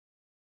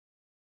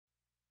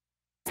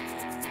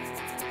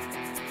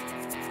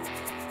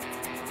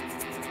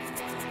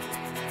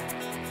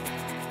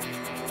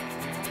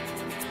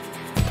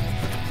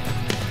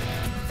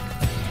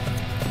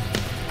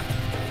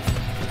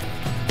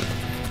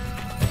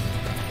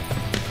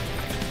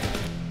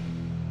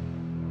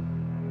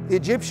The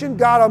Egyptian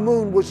god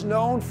Amun was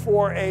known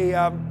for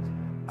a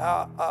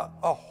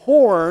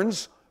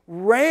horns,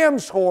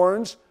 ram's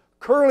horns,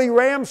 curly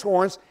ram's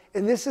horns,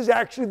 and this is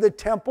actually the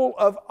temple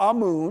of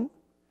Amun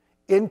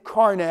in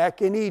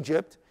Karnak in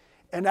Egypt.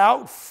 And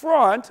out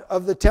front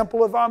of the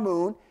temple of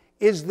Amun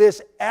is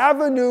this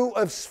avenue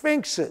of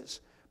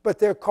sphinxes, but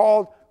they're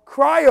called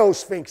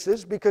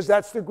cryosphinxes because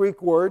that's the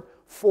Greek word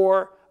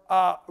for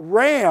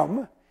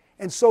ram.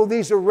 And so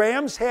these are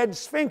ram's head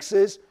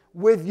sphinxes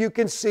with, you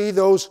can see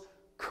those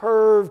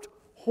curved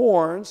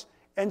horns.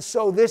 And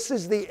so this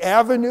is the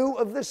avenue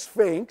of the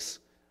sphinx,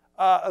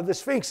 of the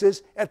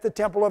sphinxes at the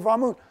temple of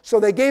Amun. So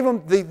they gave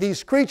them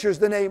these creatures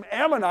the name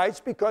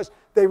Ammonites because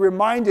they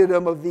reminded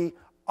them of the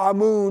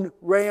Amun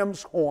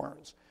ram's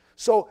horns.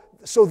 So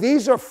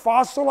these are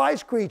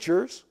fossilized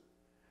creatures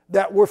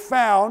that were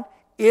found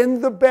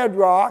in the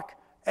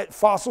bedrock, at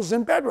fossils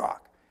in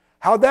bedrock.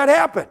 How'd that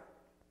happen?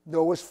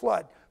 Noah's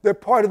flood. They're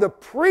part of the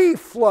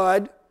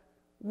pre-flood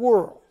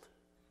world.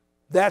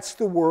 That's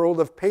the world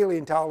of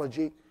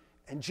paleontology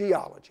and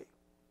geology.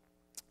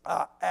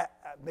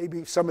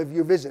 Maybe some of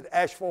you visit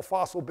Asheville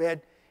Fossil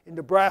Bed in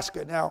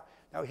Nebraska. Now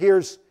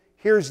here's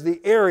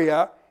the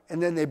area, and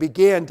then they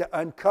began to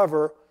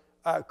uncover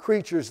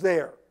creatures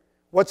there.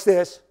 What's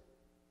this?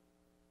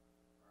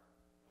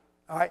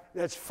 All right,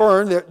 that's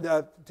fern.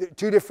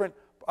 Two different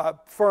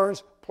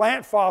ferns,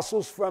 plant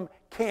fossils from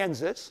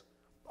Kansas.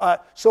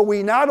 So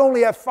we not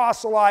only have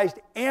fossilized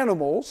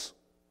animals,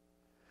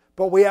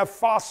 but we have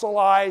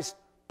fossilized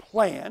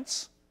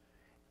plants.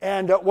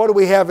 And what do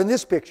we have in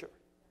this picture?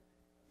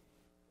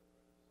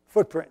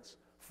 Footprints.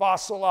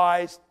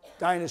 Fossilized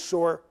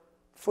dinosaur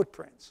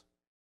footprints.